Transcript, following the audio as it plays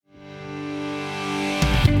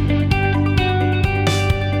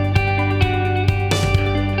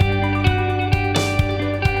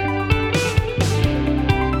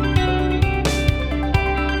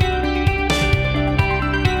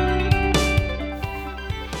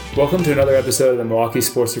Welcome to another episode of the Milwaukee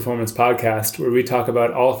Sports Performance Podcast, where we talk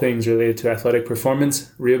about all things related to athletic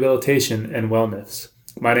performance, rehabilitation, and wellness.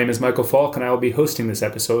 My name is Michael Falk, and I will be hosting this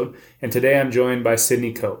episode, and today I'm joined by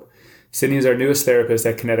Sydney Cope. Sydney is our newest therapist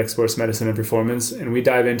at Kinetic Sports Medicine and Performance, and we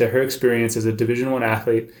dive into her experience as a Division I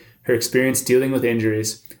athlete, her experience dealing with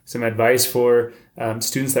injuries, some advice for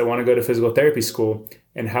students that want to go to physical therapy school,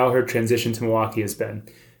 and how her transition to Milwaukee has been.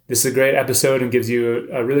 This is a great episode and gives you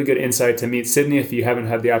a really good insight to meet Sydney if you haven't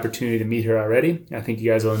had the opportunity to meet her already. I think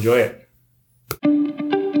you guys will enjoy it.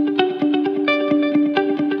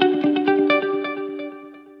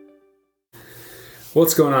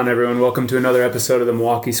 What's going on, everyone? Welcome to another episode of the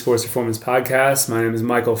Milwaukee Sports Performance Podcast. My name is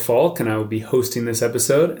Michael Falk, and I will be hosting this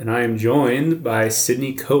episode. And I am joined by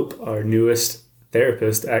Sydney Cope, our newest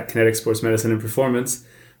therapist at Kinetic Sports Medicine and Performance,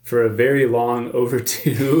 for a very long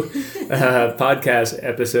overdue podcast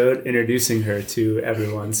episode introducing her to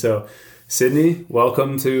everyone. So, Sydney,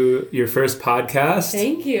 welcome to your first podcast.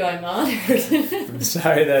 Thank you. I'm honored. I'm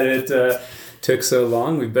sorry that it took so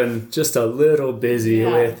long. We've been just a little busy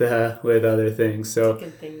with other things. So,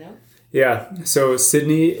 good thing, though. Yeah. So,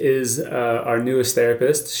 Sydney is our newest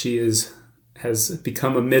therapist. She has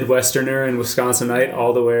become a Midwesterner and Wisconsinite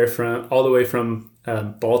all the way from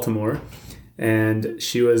Baltimore. And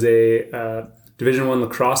she was a Division I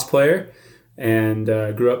lacrosse player and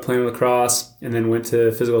grew up playing lacrosse, and then went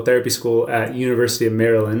to physical therapy school at University of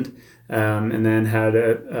Maryland, and then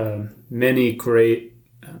had many great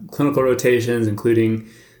clinical rotations, including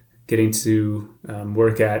getting to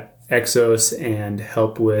work at Exos and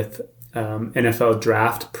help with NFL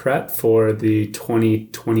draft prep for the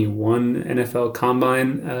 2021 NFL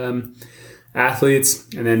Combine athletes,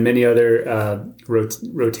 and then many other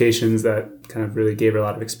rotations that kind of really gave her a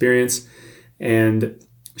lot of experience. And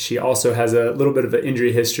she also has a little bit of an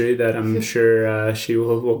injury history that I'm sure she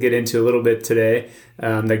will get into a little bit today,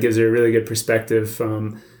 that gives her a really good perspective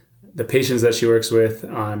from the patients that she works with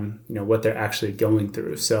on what they're actually going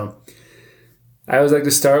through. So I always like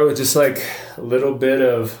to start with just like a little bit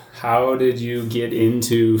of how did you get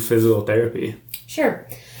into physical therapy? Sure.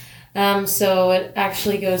 So it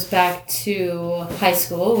actually goes back to high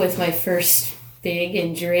school with my first big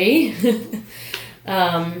injury.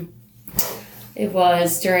 It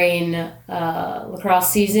was during lacrosse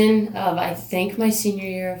season of, I think, my senior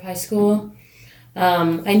year of high school.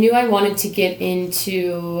 I knew I wanted to get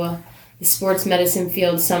into the sports medicine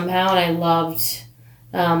field somehow, and I loved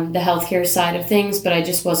the healthcare side of things, but I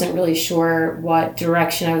just wasn't really sure what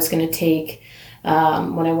direction I was going to take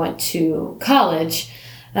when I went to college.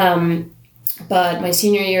 But my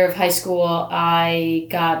senior year of high school, I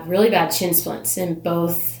got really bad shin splints in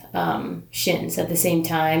both shins at the same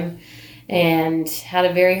time and had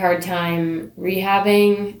a very hard time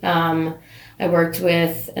rehabbing. I worked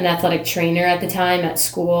with an athletic trainer at the time at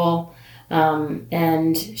school,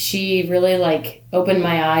 and she really opened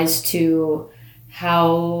my eyes to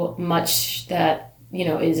how much that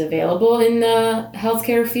is available in the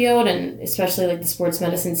healthcare field, and especially the sports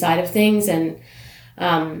medicine side of things. And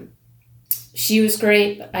she was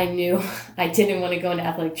great, but I knew I didn't want to go into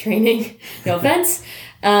athletic training. No offense.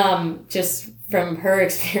 Just from her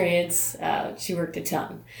experience, she worked a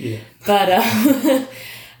ton. Yeah. But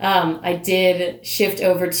I did shift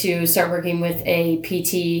over to start working with a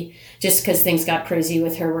PT just because things got crazy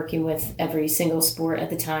with her working with every single sport at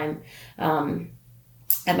the time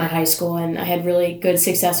at my high school. And I had really good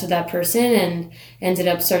success with that person and ended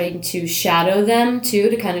up starting to shadow them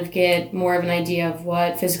too, to kind of get more of an idea of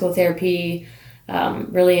what physical therapy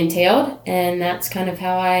really entailed. And that's kind of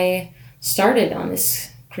how I started on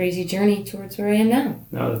this crazy journey towards where I am now.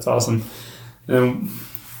 No, that's awesome.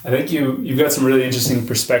 I think you've got some really interesting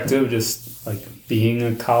perspective, just like being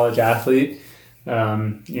a college athlete. We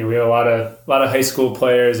have a lot of high school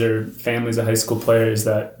players or families of high school players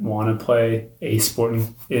that want to play a sport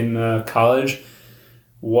in college.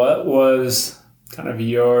 What was kind of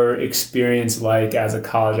your experience like as a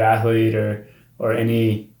college athlete, or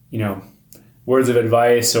any words of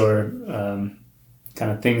advice or kind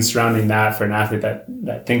of things surrounding that for an athlete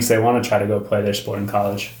that thinks they want to try to go play their sport in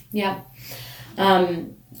college? Yeah.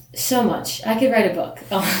 So much. I could write a book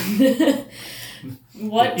on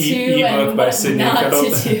what to and what not to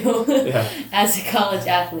do as a college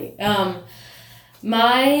athlete.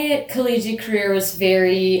 My collegiate career was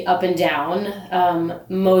very up and down,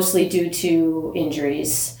 mostly due to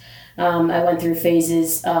injuries. I went through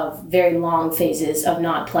very long phases of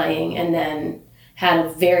not playing, and then had a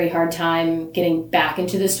very hard time getting back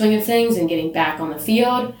into the swing of things and getting back on the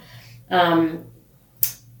field.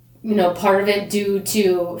 Part of it due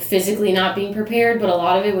to physically not being prepared, but a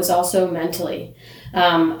lot of it was also mentally.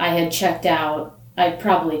 I had checked out I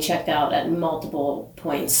probably checked out at multiple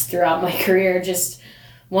points throughout my career, just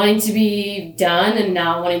wanting to be done and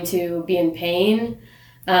not wanting to be in pain.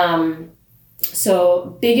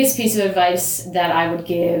 So biggest piece of advice that I would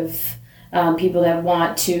give people that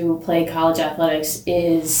want to play college athletics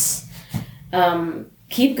is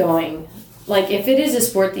keep going. Like, if it is a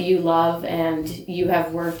sport that you love and you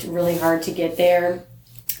have worked really hard to get there,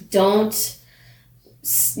 don't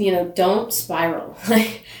spiral.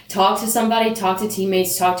 Like, talk to somebody, talk to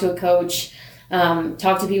teammates, talk to a coach,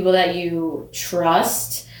 talk to people that you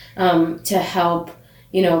trust to help,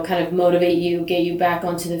 kind of motivate you, get you back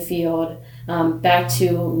onto the field, back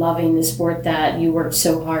to loving the sport that you worked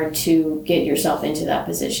so hard to get yourself into that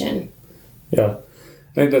position. Yeah,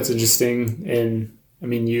 I think that's interesting. And I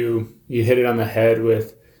mean, you hit it on the head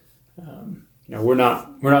with, we're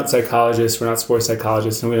not psychologists, we're not sports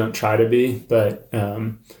psychologists, and we don't try to be, but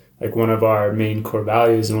like one of our main core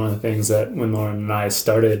values and one of the things that when Lauren and I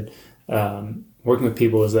started working with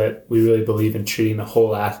people is that we really believe in treating the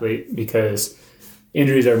whole athlete, because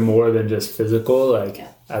injuries are more than just physical. Like,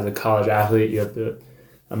 as a college athlete, you have the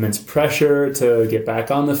immense pressure to get back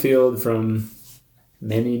on the field from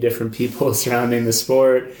many different people surrounding the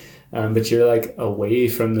sport. But you're like away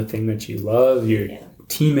from the thing that you love, your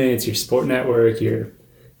teammates, your sport network, you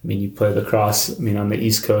play lacrosse. On the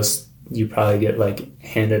East Coast, you probably get like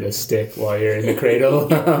handed a stick while you're in the cradle.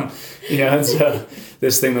 And so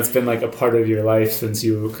this thing that's been like a part of your life since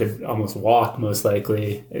you could almost walk, most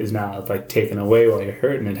likely, is now like taken away while you're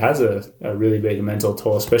hurt. And it has a really big mental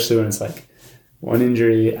toll, especially when it's like one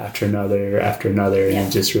injury after another, and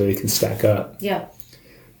it just really can stack up. Yeah.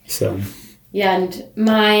 So. Yeah,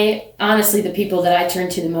 and honestly, the people that I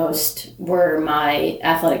turned to the most were my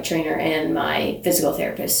athletic trainer and my physical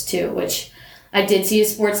therapist too, which I did see a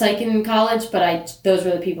sports psych in college, but those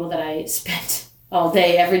were the people that I spent all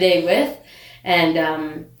day, every day with.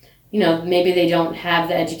 And, maybe they don't have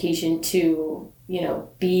the education to,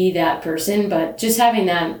 be that person, but just having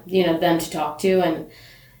that, them to talk to and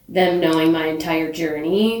them knowing my entire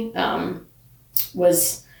journey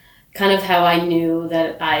was kind of how I knew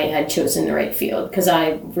that I had chosen the right field, because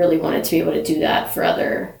I really wanted to be able to do that for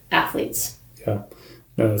other athletes. Yeah,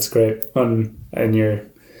 no, that's great. And you're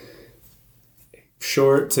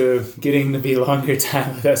short to getting to be longer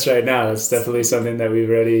time with us right now. That's definitely something that we've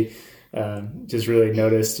already just really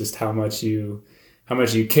noticed, just how much you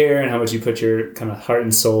care and how much you put your kind of heart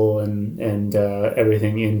and soul and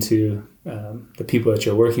everything into the people that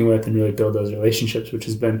you're working with, and really build those relationships, which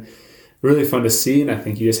has been really fun to see. And I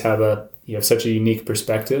think you just have such a unique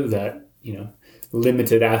perspective that,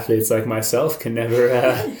 limited athletes like myself can never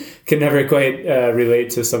quite relate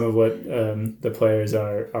to some of what the players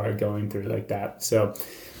are going through like that. So,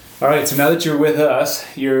 all right. So now that you're with us,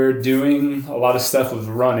 you're doing a lot of stuff with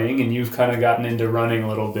running, and you've kind of gotten into running a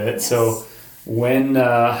little bit. Yes. So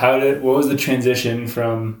what was the transition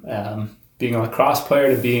from being a lacrosse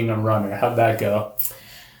player to being a runner? How'd that go?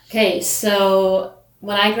 Okay. So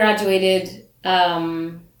when I graduated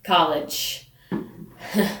college,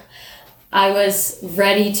 I was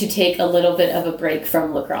ready to take a little bit of a break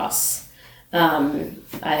from lacrosse. I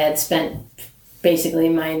had spent basically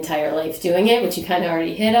my entire life doing it, which you kind of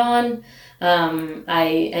already hit on.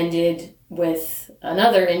 I ended with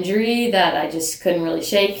another injury that I just couldn't really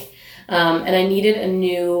shake, and I needed a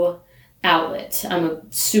new outlet. I'm a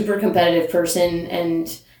super competitive person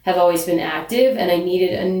and have always been active, and I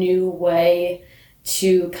needed a new way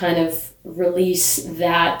to kind of release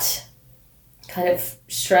that kind of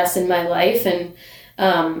stress in my life. And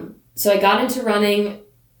so I got into running.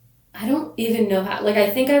 I don't even know how, I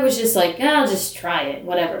think I was just like, I'll just try it,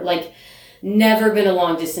 whatever. Never been a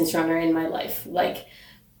long distance runner in my life.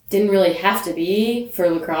 Didn't really have to be for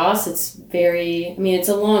lacrosse. It's it's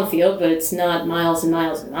a long field, but it's not miles and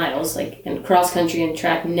miles and miles. And cross country and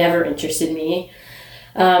track never interested me.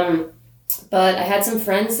 But I had some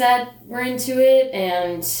friends that were into it,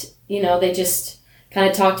 and, they just kind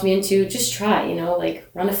of talked me into just try,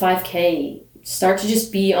 run a 5K, start to just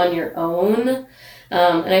be on your own.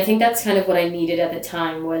 And I think that's kind of what I needed at the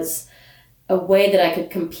time, was a way that I could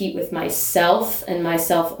compete with myself and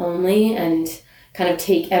myself only, and kind of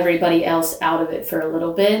take everybody else out of it for a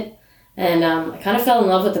little bit. And I kind of fell in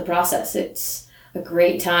love with the process. It's a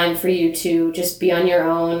great time for you to just be on your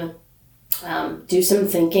own, do some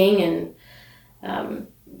thinking, and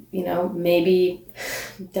maybe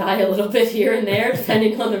die a little bit here and there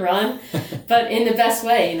depending on the run, but in the best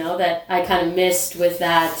way, that I kind of missed with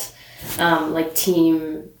that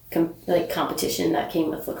team competition that came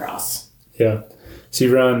with lacrosse. Yeah. So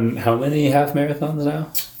you run how many half marathons now?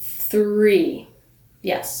 3.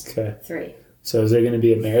 Yes. Okay. 3. So is there going to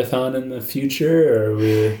be a marathon in the future, or are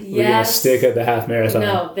we going to stick at the half marathon?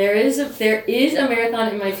 No, there is a marathon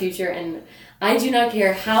in my future, and I do not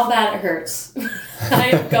care how bad it hurts. I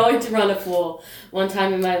am going to run a full one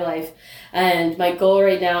time in my life, and my goal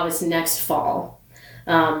right now is next fall.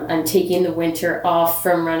 I'm taking the winter off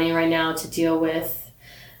from running right now to deal with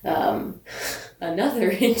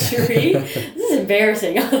another injury. This is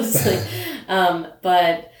embarrassing, honestly.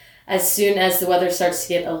 But as soon as the weather starts to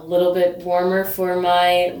get a little bit warmer for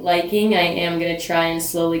my liking, I am going to try and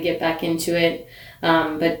slowly get back into it,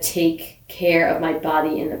 but take care of my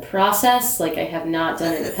body in the process like I have not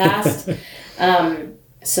done in the past.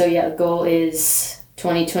 So yeah, the goal is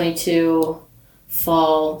 2022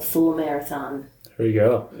 fall full marathon. There you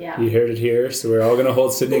go. Yeah. You heard it here. So we're all going to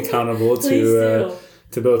hold Sydney accountable to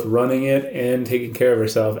both running it and taking care of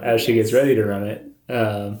herself as she gets ready to run it.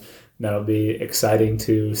 That'll be exciting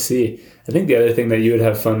to see. I think the other thing that you would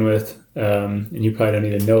have fun with, and you probably don't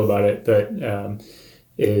even know about it, but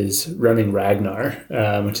is running Ragnar,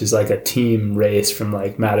 which is like a team race from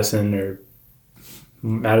like Madison or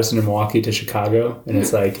Milwaukee to Chicago. And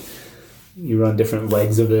it's like you run different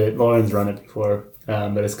legs of it. Lauren's run it before,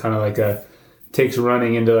 but it's kind of like takes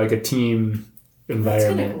running into like a team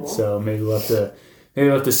environment. Cool. So maybe we'll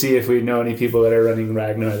have to see if we know any people that are running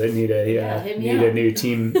Ragnar that need a new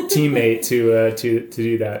teammate to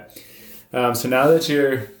do that. So now that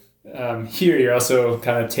you're here, you're also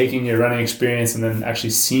kind of taking your running experience and then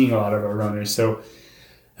actually seeing a lot of our runners. So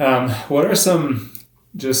what are some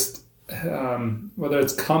just whether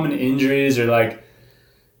it's common injuries or like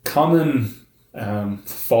common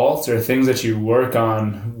faults or things that you work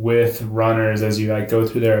on with runners as you like go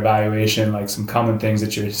through their evaluation, like some common things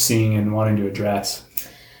that you're seeing and wanting to address?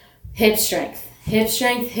 Hip strength.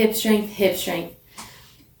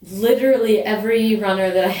 Literally every runner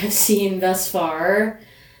that I have seen thus far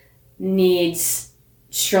needs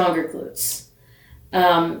stronger glutes,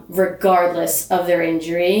 regardless of their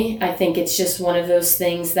injury. I think it's just one of those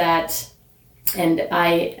things that, and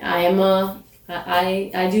I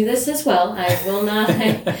do this as well. I will not.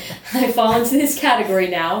 I fall into this category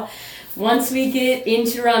now. Once we get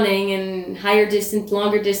into running and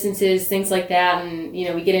longer distances, things like that, and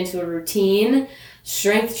we get into a routine,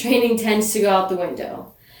 strength training tends to go out the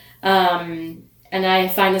window. And I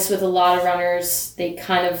find this with a lot of runners. They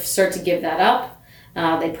kind of start to give that up.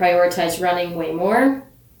 They prioritize running way more.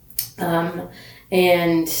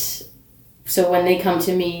 And so when they come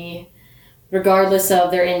to me, regardless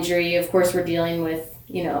of their injury, of course, we're dealing with,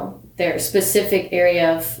 their specific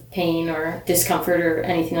area of pain or discomfort or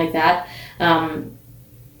anything like that.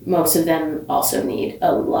 Most of them also need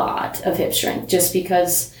a lot of hip strength just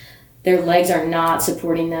because their legs are not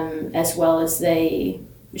supporting them as well as they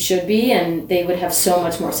should be, and they would have so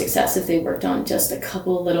much more success if they worked on just a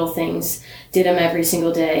couple little things, did them every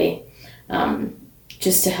single day,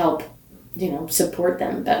 just to help, support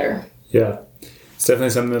them better. Yeah. It's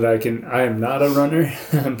definitely something that I am not a runner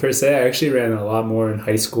per se. I actually ran a lot more in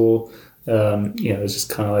high school. It was just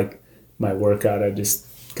kind of like my workout. I'd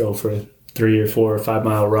just go for a 3 or 4 or 5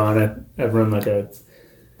 mile run. I've run like a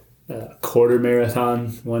quarter marathon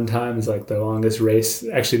one time. It's like the longest race,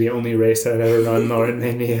 actually the only race that I've ever run. Lauren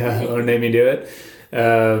made me do it.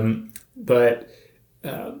 But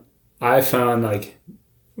I found like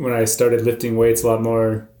when I started lifting weights a lot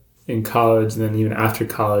more in college, and then even after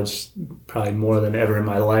college, probably more than ever in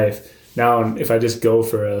my life. Now, if I just go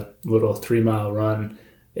for a little 3 mile run,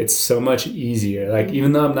 it's so much easier. Like,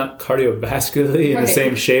 even though I'm not cardiovascularly in the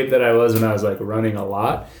same shape that I was when I was like running a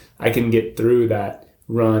lot, I can get through that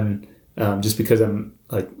run just because I'm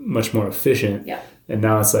like much more efficient. Yeah. And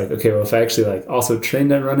now it's like, okay, well, if I actually like also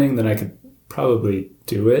trained on running, then I could probably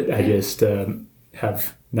do it. I just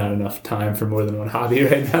have not enough time for more than one hobby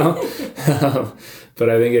right now. But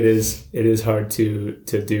I think it is hard to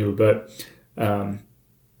do. But I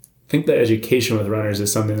think the education with runners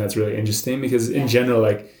is something that's really interesting because in general,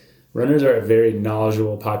 like runners are a very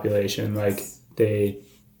knowledgeable population. Like they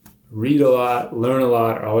read a lot, learn a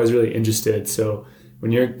lot, are always really interested. So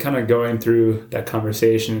when you're kind of going through that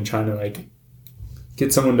conversation and trying to like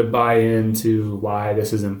get someone to buy into why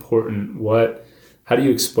this is important, how do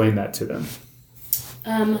you explain that to them?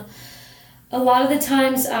 A lot of the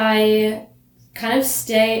times I kind of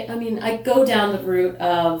I go down the route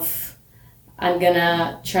of I'm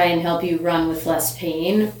gonna try and help you run with less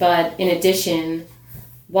pain, but in addition,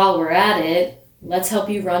 while we're at it, let's help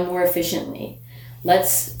you run more efficiently.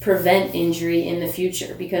 Let's prevent injury in the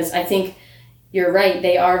future, because I think you're right,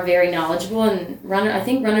 they are very knowledgeable, and I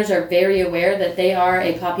think runners are very aware that they are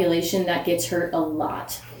a population that gets hurt a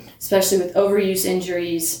lot, especially with overuse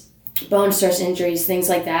injuries, bone stress injuries, things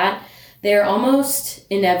like that. they're almost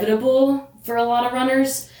inevitable for a lot of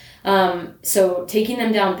runners. So taking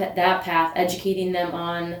them down that path, educating them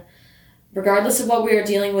on, regardless of what we are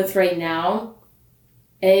dealing with right now,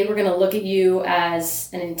 we're going to look at you as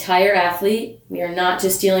an entire athlete. We are not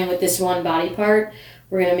just dealing with this one body part.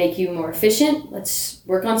 We're going to make you more efficient. Let's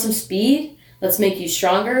work on some speed. Let's make you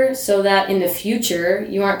stronger so that in the future,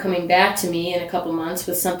 you aren't coming back to me in a couple months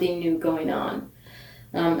with something new going on.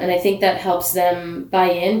 And I think that helps them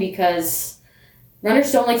buy in because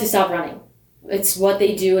runners don't like to stop running. It's what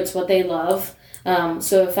they do. It's what they love.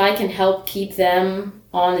 So if I can help keep them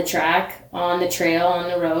on the track, on the trail,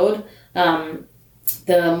 on the road,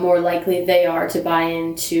 the more likely they are to buy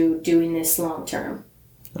into doing this long term.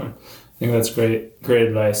 I think that's great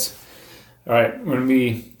advice. All right, we're going to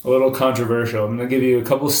be a little controversial. I'm going to give you a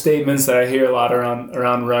couple statements that I hear a lot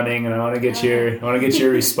around running, and I want to get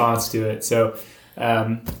your response to it. So,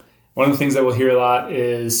 one of the things that we'll hear a lot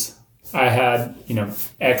is I had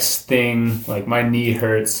X thing, like my knee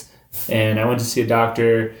hurts, and I went to see a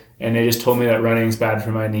doctor, and they just told me that running is bad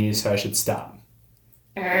for my knees, so I should stop.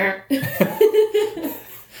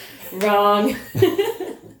 Wrong.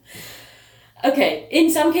 Okay, in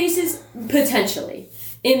some cases, potentially.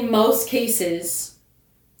 In most cases,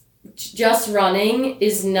 just running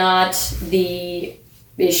is not the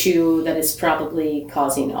issue that is probably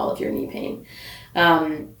causing all of your knee pain.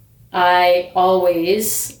 I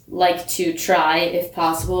always like to try, if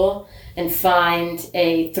possible, and find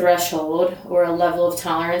a threshold or a level of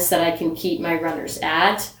tolerance that I can keep my runners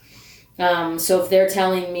at. So if they're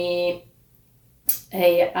telling me,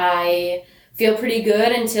 hey, I feel pretty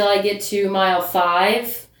good until I get to mile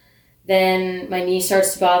 5, then my knee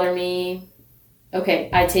starts to bother me. Okay,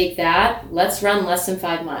 I take that. Let's run less than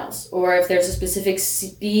 5 miles. Or if there's a specific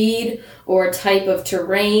speed or type of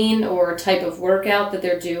terrain or type of workout that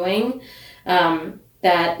they're doing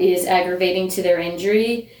that is aggravating to their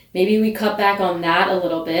injury, maybe we cut back on that a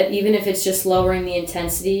little bit, even if it's just lowering the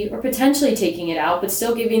intensity or potentially taking it out, but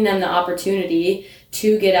still giving them the opportunity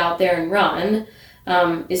to get out there and run.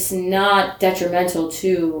 Is not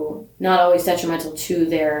always detrimental to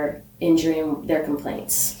their injury and their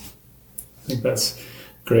complaints. I think that's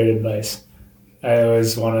great advice. I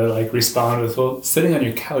always want to respond with, well, sitting on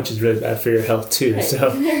your couch is really bad for your health too. Right.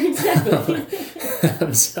 So, Exactly.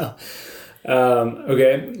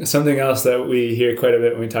 Okay. Something else that we hear quite a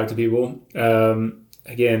bit when we talk to people.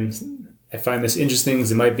 Again, I find this interesting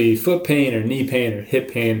because it might be foot pain or knee pain or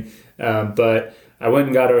hip pain, but I went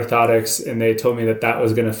and got orthotics and they told me that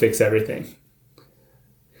was going to fix everything.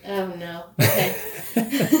 Oh no. Okay.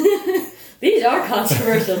 These are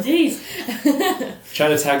controversial. Jeez. Try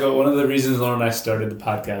to tackle, one of the reasons Lauren and I started the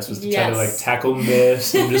podcast was to try to tackle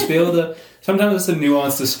myths and just be able to, sometimes it's a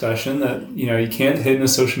nuanced discussion that, you can't hit in a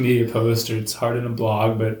social media post or it's hard in a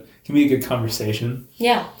blog, but it can be a good conversation.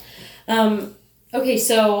 Yeah. Okay,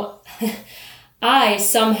 so I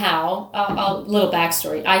somehow, a little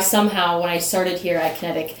backstory, when I started here at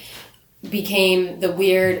Kinetic, became the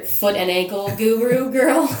weird foot and ankle guru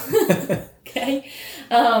girl. Okay.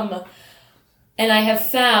 And I have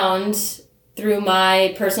found through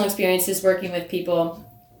my personal experiences working with people,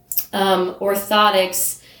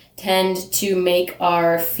 orthotics tend to make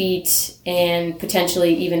our feet and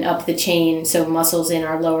potentially even up the chain, so muscles in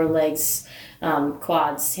our lower legs,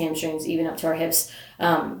 quads, hamstrings, even up to our hips,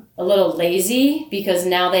 a little lazy because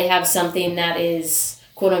now they have something that is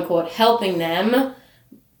quote unquote helping them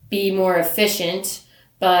be more efficient,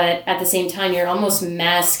 but at the same time you're almost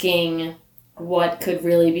masking what could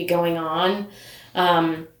really be going on.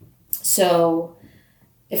 So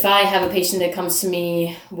if I have a patient that comes to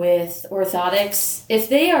me with orthotics, if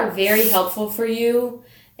they are very helpful for you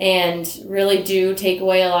and really do take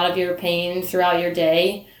away a lot of your pain throughout your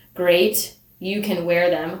day, great, you can wear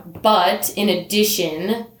them. But in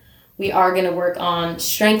addition, we are going to work on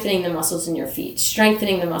strengthening the muscles in your feet,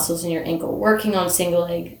 strengthening the muscles in your ankle, working on single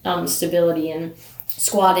leg stability and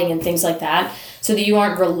squatting and things like that, so that you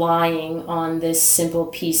aren't relying on this simple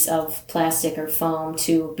piece of plastic or foam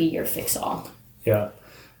to be your fix-all. Yeah.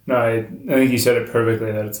 No, I think you said it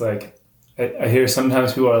perfectly, that it's I hear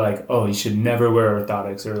sometimes people are like, oh, you should never wear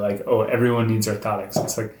orthotics, or oh, everyone needs orthotics.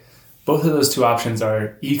 It's both of those two options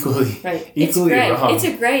are equally wrong. It's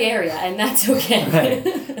a gray area, and that's okay. Right.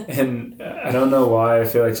 And I don't know why I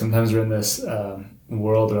feel like sometimes we're in this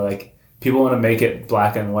world where people want to make it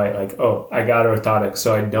black and white, oh, I got orthotics,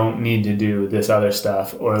 so I don't need to do this other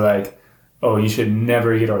stuff, or oh, you should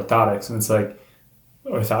never get orthotics. And it's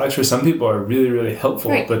orthotics for some people are really, really helpful,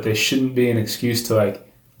 right, but they shouldn't be an excuse to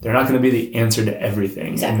they're not going to be the answer to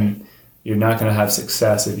everything. Exactly. And you're not going to have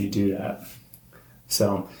success if you do that.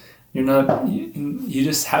 So you're not, you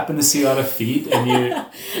just happen to see a lot of feet, and you.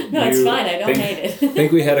 No, it's fine. I don't hate it. I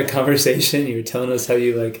think we had a conversation. You were telling us how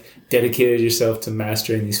you like dedicated yourself to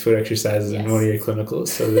mastering these foot exercises in one of your clinicals.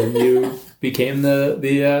 So then you became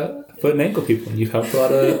the foot and ankle people, and you've helped a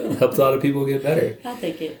lot of people get better. I'll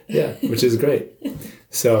take it. Yeah, which is great.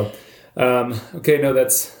 So, okay, no,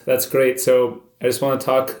 that's great. So I just want to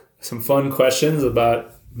talk some fun questions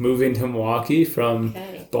about moving to Milwaukee from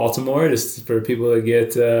Baltimore, just for people to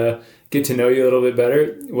get to know you a little bit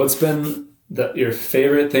better. What's been your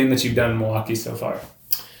favorite thing that you've done in Milwaukee so far?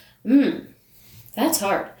 That's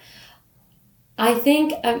hard. I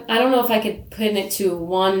think, I don't know if I could put it to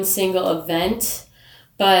one single event,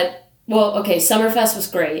 but, well, okay, Summerfest was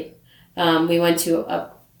great. We went to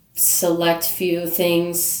a select few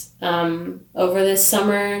things over this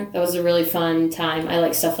summer. That was a really fun time. I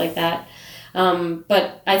like stuff like that.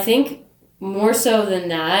 But I think more so than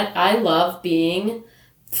that, I love being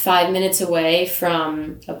 5 minutes away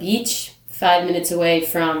from a beach, 5 minutes away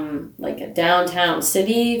from like a downtown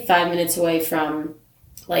city, 5 minutes away from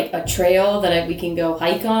like a trail that we can go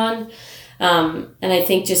hike on. And I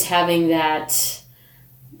think just having that,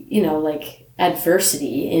 like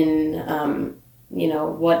adversity in,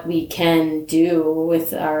 what we can do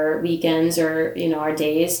with our weekends or, our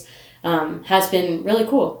days has been really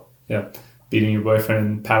cool. Yeah. Beating your boyfriend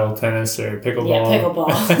in paddle tennis or pickleball. Yeah,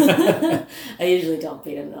 pickleball. I usually don't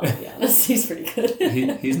beat him though, to be honest. He's pretty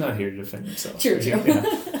good. He's not here to defend himself. True. Yeah.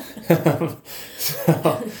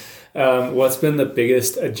 So, what's been the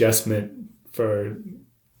biggest adjustment for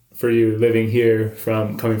you living here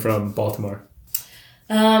coming from Baltimore?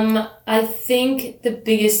 I think the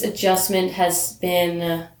biggest adjustment has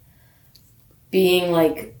been being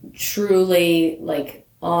like truly like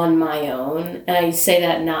on my own. And I say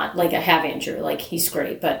that not like I have Andrew, like he's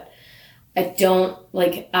great, but I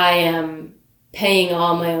am paying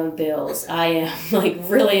all my own bills. I am like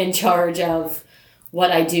really in charge of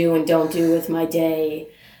what I do and don't do with my day.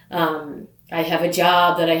 I have a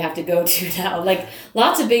job that I have to go to now. Like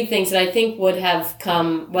lots of big things that I think would have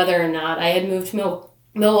come whether or not I had moved to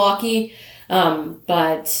Milwaukee.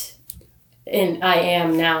 And I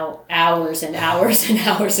am now hours and hours and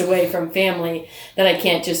hours away from family that I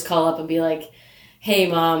can't just call up and be like, hey,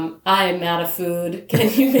 Mom, I'm out of food.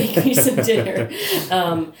 Can you make me some dinner?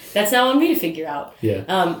 That's not on me to figure out. Yeah.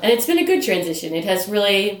 And it's been a good transition. It has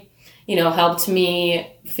really, helped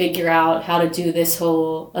me figure out how to do this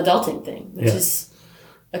whole adulting thing, which is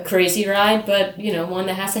a crazy ride, but, one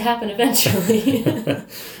that has to happen eventually.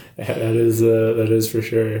 That is for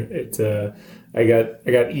sure. I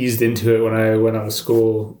got eased into it when I went out of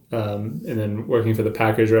school, and then working for the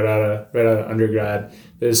Packers right out of undergrad.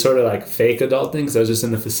 It was sort of like fake adulting because I was just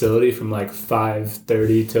in the facility from like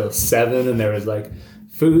 5:30 till 7, and there was like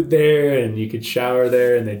food there, and you could shower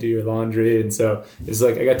there, and they do your laundry, and so it's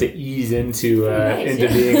like I got to ease into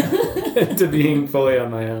being fully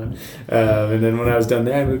on my own. And then when I was done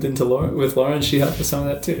there, I moved into with Lauren. She helped with some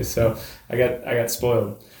of that too, so I got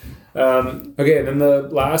spoiled. Okay, and then the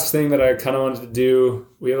last thing that I kind of wanted to do,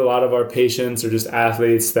 we have a lot of our patients or just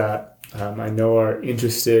athletes that I know are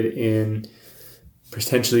interested in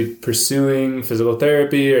potentially pursuing physical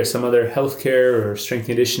therapy or some other healthcare or strength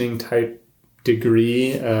conditioning type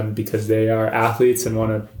degree because they are athletes and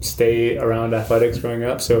want to stay around athletics growing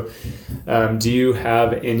up. So do you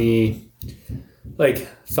have any like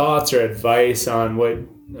thoughts or advice on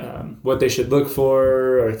what they should look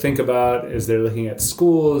for or think about as they're looking at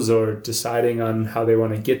schools or deciding on how they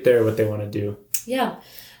want to get there, what they want to do? Yeah.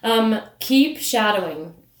 Keep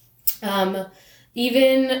shadowing.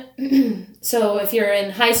 Even so if you're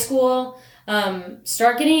in high school,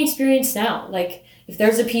 start getting experience now. Like if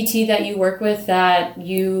there's a PT that you work with that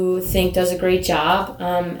you think does a great job,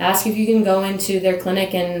 ask if you can go into their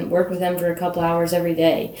clinic and work with them for a couple hours every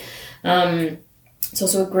day. It's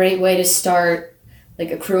also a great way to start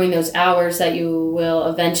like accruing those hours that you will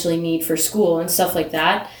eventually need for school and stuff like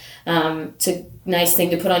that. It's a nice thing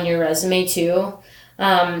to put on your resume too.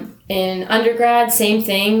 In undergrad, same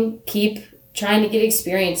thing. Keep trying to get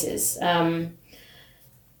experiences.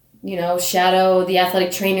 Shadow the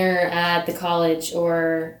athletic trainer at the college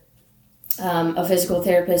or a physical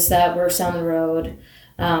therapist that works down the road.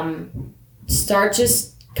 Start just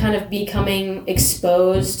kind of becoming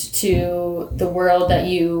exposed to the world that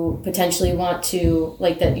you potentially want to,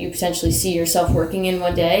 like that you potentially see yourself working in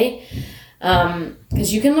one day.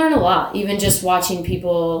 Because you can learn a lot, even just watching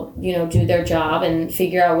people, do their job and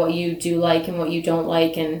figure out what you do like and what you don't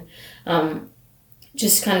like. And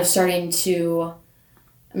just kind of starting to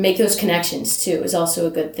make those connections too is also a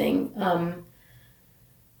good thing.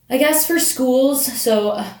 I guess for schools,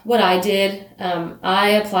 so what I did, I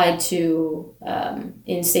applied to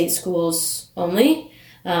in-state schools only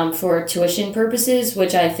for tuition purposes,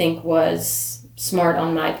 which I think was smart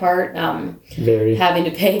on my part. Very. Having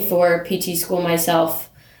to pay for PT school myself,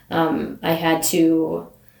 I had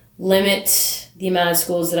to limit the amount of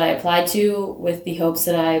schools that I applied to with the hopes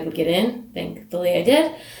that I would get in. Thankfully, I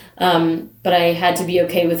did. But I had to be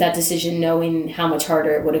okay with that decision, knowing how much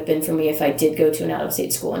harder it would have been for me if I did go to an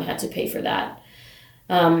out-of-state school and had to pay for that.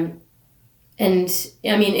 And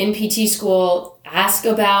I mean, in PT school, ask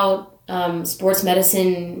about sports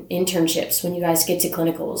medicine internships when you guys get to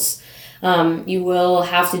clinicals. You will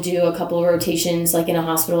have to do a couple of rotations, like in a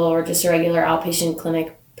hospital or just a regular outpatient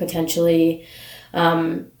clinic, potentially.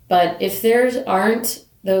 But if there aren't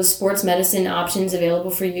those sports medicine options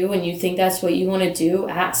available for you and you think that's what you want to do,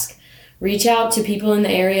 ask. Reach out to people in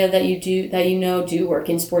the area that you know do work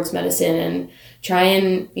in sports medicine, and try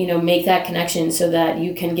and make that connection so that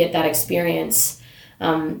you can get that experience,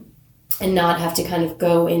 and not have to kind of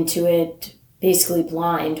go into it basically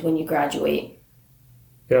blind when you graduate.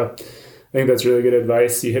 Yeah, I think that's really good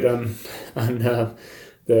advice. You hit on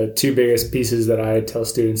the two biggest pieces that I tell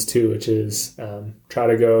students too, which is try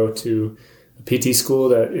to go to PT school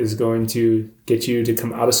that is going to get you to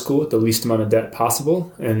come out of school with the least amount of debt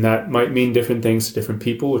possible. And that might mean different things to different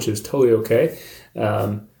people, which is totally okay.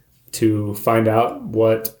 To find out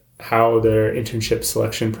how their internship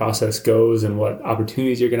selection process goes and what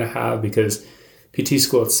opportunities you're going to have, because PT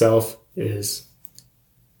school itself is,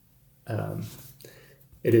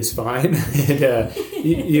 it is fine.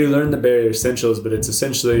 You learn the barrier essentials, but it's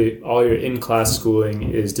essentially all your in-class schooling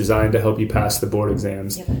is designed to help you pass the board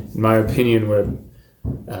exams. Yep. In my opinion, where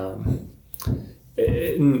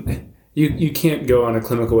you can't go on a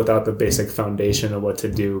clinical without the basic foundation of what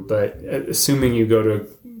to do. But assuming you go to a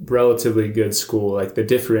relatively good school, like the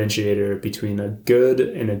differentiator between a good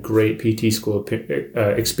and a great PT school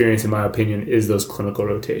experience, in my opinion, is those clinical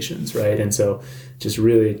rotations, right? And so just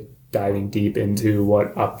really diving deep into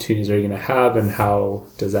what opportunities are you going to have and how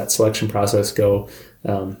does that selection process go,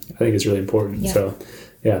 I think is really important. Yeah. So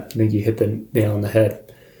yeah, I think you hit the nail on the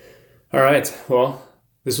head. All right. Well,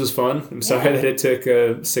 this was fun. I'm sorry that it took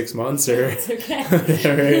 6 months or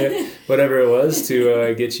whatever it was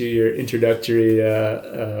to get you your introductory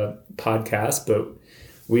podcast, but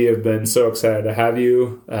we have been so excited to have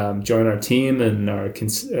you join our team, and I've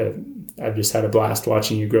just had a blast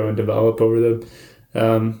watching you grow and develop over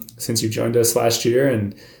since you joined us last year,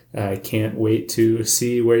 and I can't wait to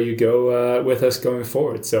see where you go with us going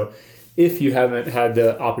forward. So if you haven't had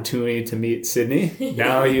the opportunity to meet Sydney,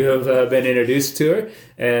 now you have been introduced to her,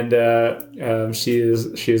 and she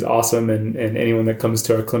is awesome, and anyone that comes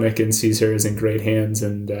to our clinic and sees her is in great hands,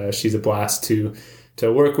 and she's a blast to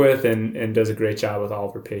work with, and does a great job with all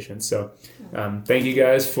of her patients. So thank you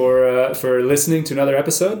guys for listening to another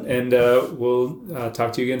episode, and we'll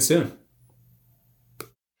talk to you again soon.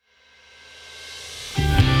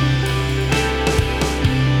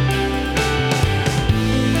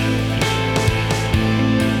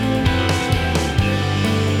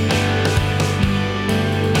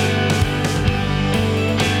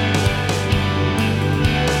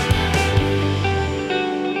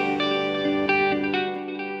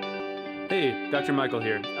 Dr. Michael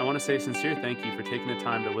here. I want to say a sincere thank you for taking the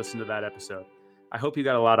time to listen to that episode. I hope you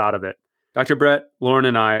got a lot out of it. Dr. Brett, Lauren,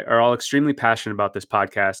 and I are all extremely passionate about this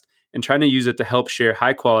podcast and trying to use it to help share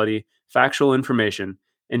high quality, factual information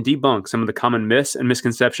and debunk some of the common myths and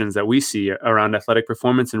misconceptions that we see around athletic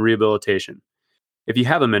performance and rehabilitation. If you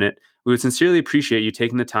have a minute, we would sincerely appreciate you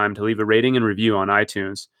taking the time to leave a rating and review on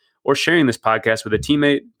iTunes, or sharing this podcast with a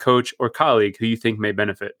teammate, coach, or colleague who you think may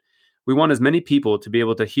benefit. We want as many people to be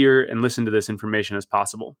able to hear and listen to this information as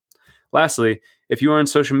possible. Lastly, if you are on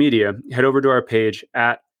social media, head over to our page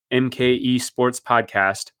at MKE Sports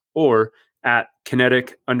Podcast or at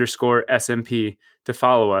Kinetic_SMP to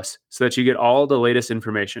follow us so that you get all the latest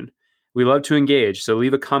information. We love to engage, so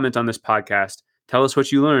leave a comment on this podcast, tell us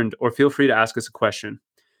what you learned, or feel free to ask us a question.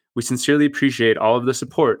 We sincerely appreciate all of the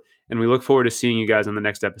support, and we look forward to seeing you guys on the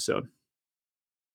next episode.